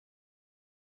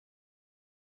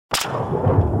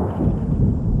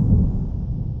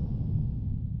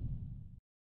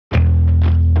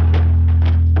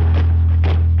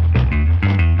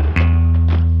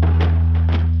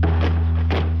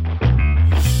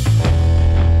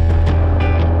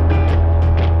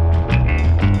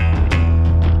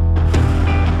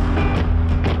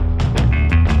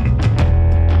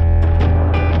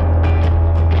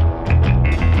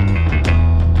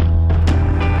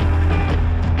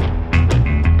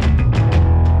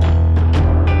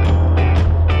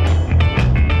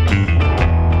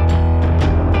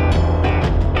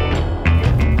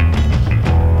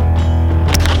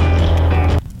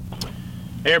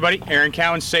Hey everybody, Aaron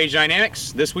Cowan, Sage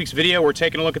Dynamics. This week's video, we're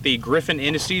taking a look at the Griffin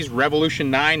Industries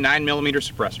Revolution 9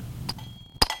 9mm suppressor.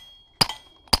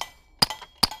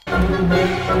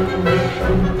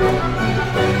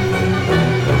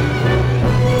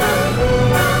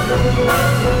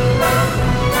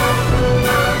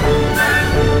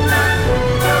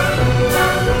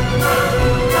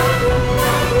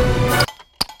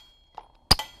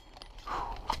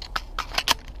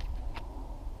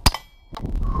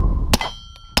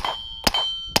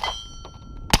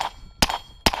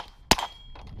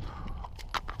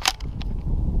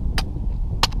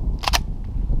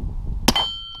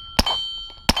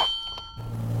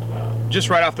 Just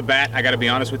right off the bat, I gotta be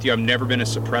honest with you, I've never been a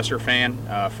suppressor fan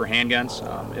for handguns.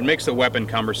 It makes the weapon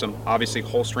cumbersome. Obviously,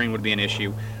 holstering would be an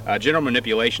issue. General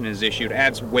manipulation is an issue. It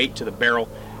adds weight to the barrel.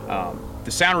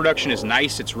 The sound reduction is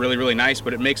nice, it's really, really nice,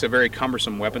 but it makes a very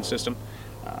cumbersome weapon system.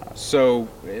 So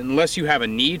unless you have a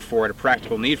need for it, a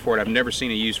practical need for it, I've never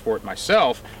seen a use for it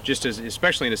myself, just as,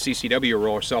 especially in a CCW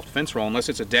role or self-defense role, unless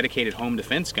it's a dedicated home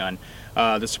defense gun.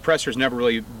 The suppressor's never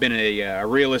really been a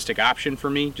realistic option for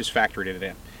me, just factored it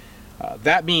in.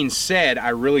 That being said, I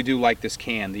really do like this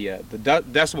can. The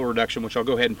decibel reduction, which I'll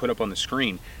go ahead and put up on the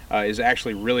screen, is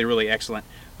actually really, really excellent.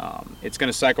 It's going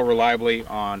to cycle reliably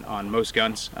on most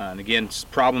guns. And again, the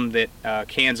problem that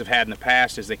cans have had in the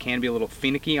past is they can be a little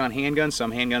finicky on handguns.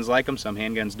 Some handguns like them, some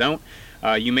handguns don't.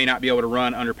 You may not be able to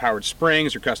run underpowered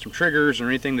springs or custom triggers or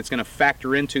anything that's going to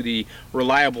factor into the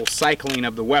reliable cycling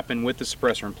of the weapon with the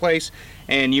suppressor in place.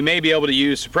 And you may be able to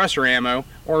use suppressor ammo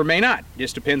or may not.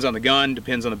 Just depends on the gun,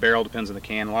 depends on the barrel, depends on the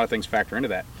can. A lot of things factor into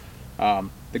that.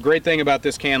 The great thing about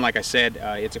this can, like I said,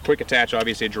 it's a quick attach,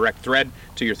 obviously a direct thread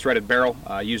to your threaded barrel.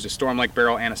 Used a Storm-like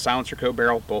barrel and a silencer coat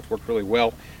barrel, both work really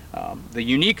well. The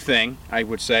unique thing, I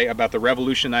would say, about the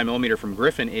Revolution 9mm from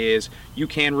Griffin is you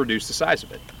can reduce the size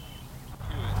of it.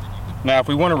 Now, if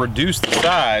we want to reduce the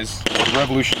size of the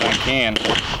Revolution 9 can,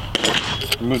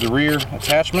 remove the rear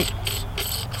attachment,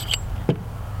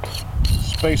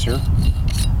 spacer,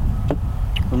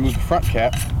 remove the front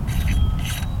cap,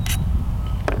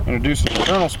 introduce an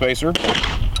internal spacer,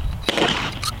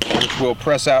 which will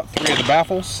press out 3 of the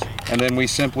baffles, and then we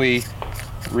simply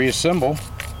reassemble.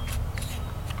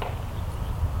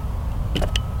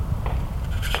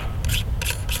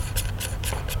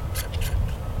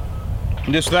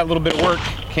 And just with that little bit of work,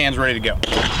 can's ready to go.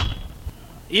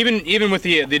 Even with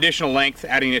the additional length,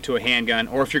 adding it to a handgun,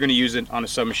 or if you're going to use it on a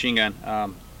submachine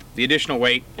gun, the additional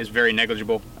weight is very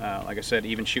negligible. Like I said,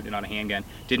 even shooting it on a handgun,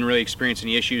 didn't really experience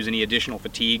any issues, any additional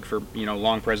fatigue for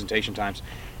long presentation times,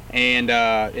 and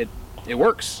it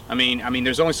works. I mean,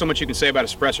 there's only so much you can say about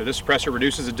a suppressor. This suppressor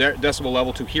reduces the decibel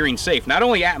level to hearing safe, not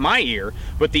only at my ear,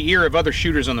 but the ear of other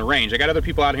shooters on the range. I got other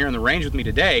people out here on the range with me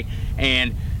today,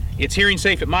 and it's hearing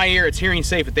safe at my ear, it's hearing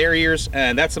safe at their ears,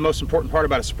 and that's the most important part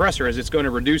about a suppressor, is it's going to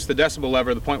reduce the decibel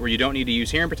level to the point where you don't need to use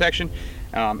hearing protection.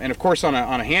 And of course on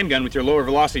a handgun with your lower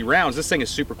velocity rounds, this thing is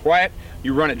super quiet.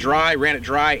 You run it dry, ran it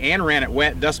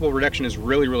wet, decibel reduction is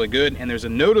really, really good, and there's a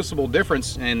noticeable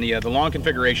difference in the long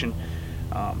configuration.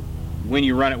 When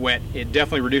you run it wet, it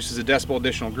definitely reduces the decibel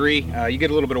additional degree. You get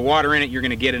a little bit of water in it, you're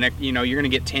going to get you're going to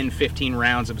get 10-15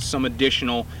 rounds of some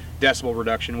additional decibel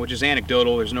reduction, which is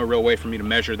anecdotal. There's no real way for me to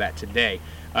measure that today.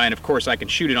 And of course I can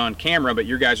shoot it on camera, but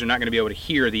your guys are not going to be able to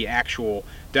hear the actual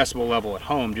decibel level at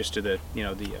home just to the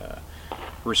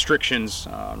restrictions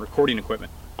on recording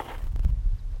equipment.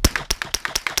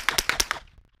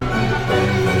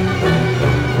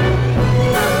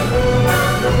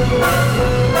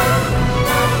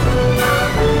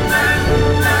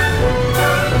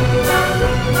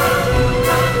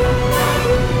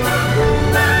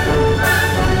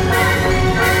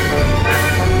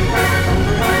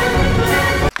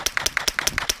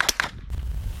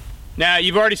 Now,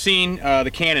 you've already seen the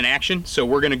can in action, so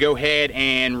we're going to go ahead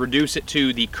and reduce it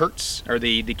to the Kurtz, or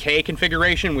the K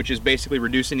configuration, which is basically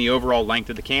reducing the overall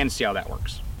length of the can, and see how that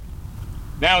works.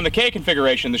 Now, in the K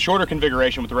configuration, the shorter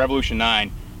configuration with the Revolution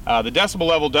 9, the decibel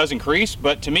level does increase,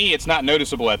 but to me, it's not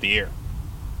noticeable at the ear.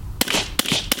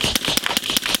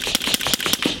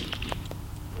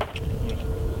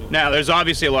 Now, there's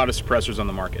obviously a lot of suppressors on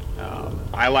the market.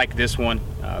 I like this one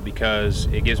because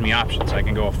it gives me options. I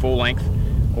can go a full length,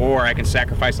 or I can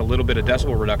sacrifice a little bit of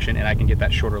decibel reduction and I can get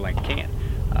that shorter length can.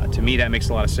 To me, that makes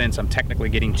a lot of sense. I'm technically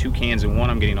getting 2 cans in one.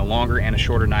 I'm getting a longer and a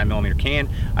shorter 9mm can.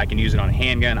 I can use it on a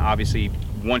handgun. Obviously,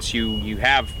 once you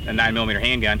have a 9mm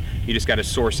handgun, you just got to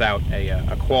source out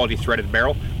a quality threaded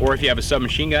barrel. Or if you have a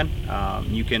submachine gun,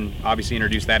 you can obviously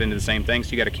introduce that into the same thing.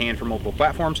 So you got a can for multiple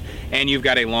platforms, and you've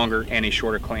got a longer and a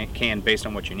shorter can based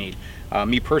on what you need.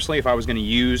 Me personally, if I was going to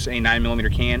use a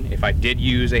 9mm can, if I did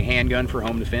use a handgun for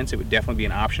home defense, it would definitely be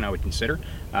an option I would consider.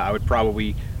 I would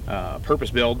probably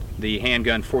purpose build the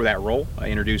handgun for that role,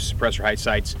 introduce suppressor height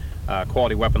sights,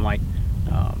 quality weapon light,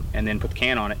 and then put the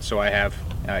can on it so I have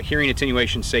hearing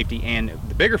attenuation, safety, and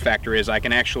the bigger factor is I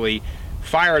can actually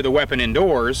fire the weapon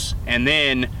indoors and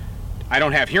then I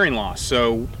don't have hearing loss.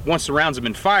 So once the rounds have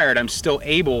been fired, I'm still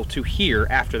able to hear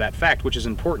after that fact, which is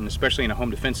important, especially in a home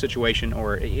defense situation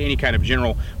or any kind of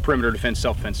general perimeter defense,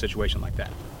 self-defense situation like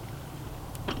that.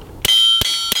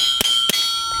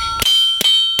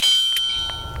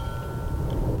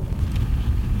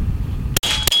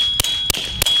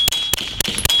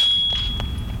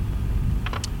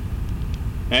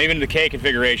 Now, even in the K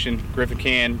configuration, Griffin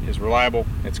can is reliable,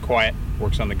 it's quiet,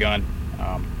 works on the gun.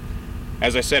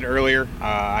 As I said earlier,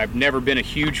 I've never been a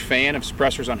huge fan of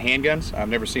suppressors on handguns. I've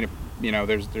never seen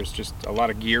there's just a lot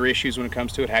of gear issues when it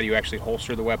comes to it. How do you actually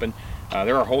holster the weapon?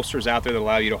 There are holsters out there that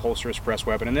allow you to holster a suppressed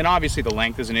weapon, and then obviously the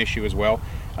length is an issue as well.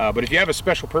 But if you have a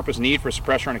special purpose need for a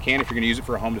suppressor on a can, if you're going to use it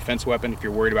for a home defense weapon, if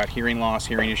you're worried about hearing loss,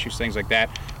 hearing issues, things like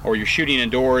that, or you're shooting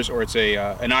indoors, or it's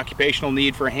an occupational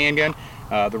need for a handgun,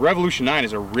 the Revolution 9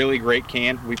 is a really great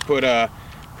can. We put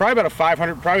probably about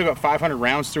 500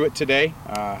 rounds through it today.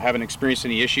 Haven't experienced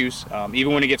any issues.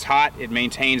 Even when it gets hot, it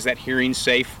maintains that hearing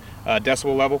safe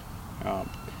decibel level.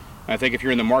 I think if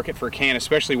you're in the market for a can,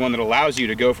 especially one that allows you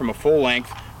to go from a full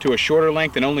length to a shorter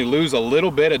length and only lose a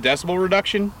little bit of decibel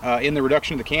reduction in the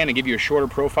reduction of the can and give you a shorter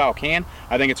profile can,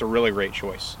 I think it's a really great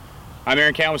choice. I'm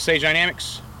Aaron Cowan with Sage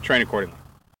Dynamics. Train accordingly.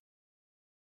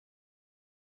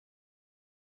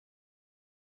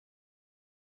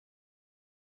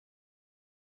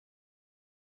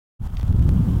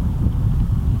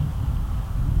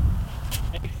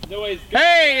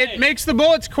 Hey, it makes the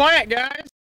bullets quiet, guys.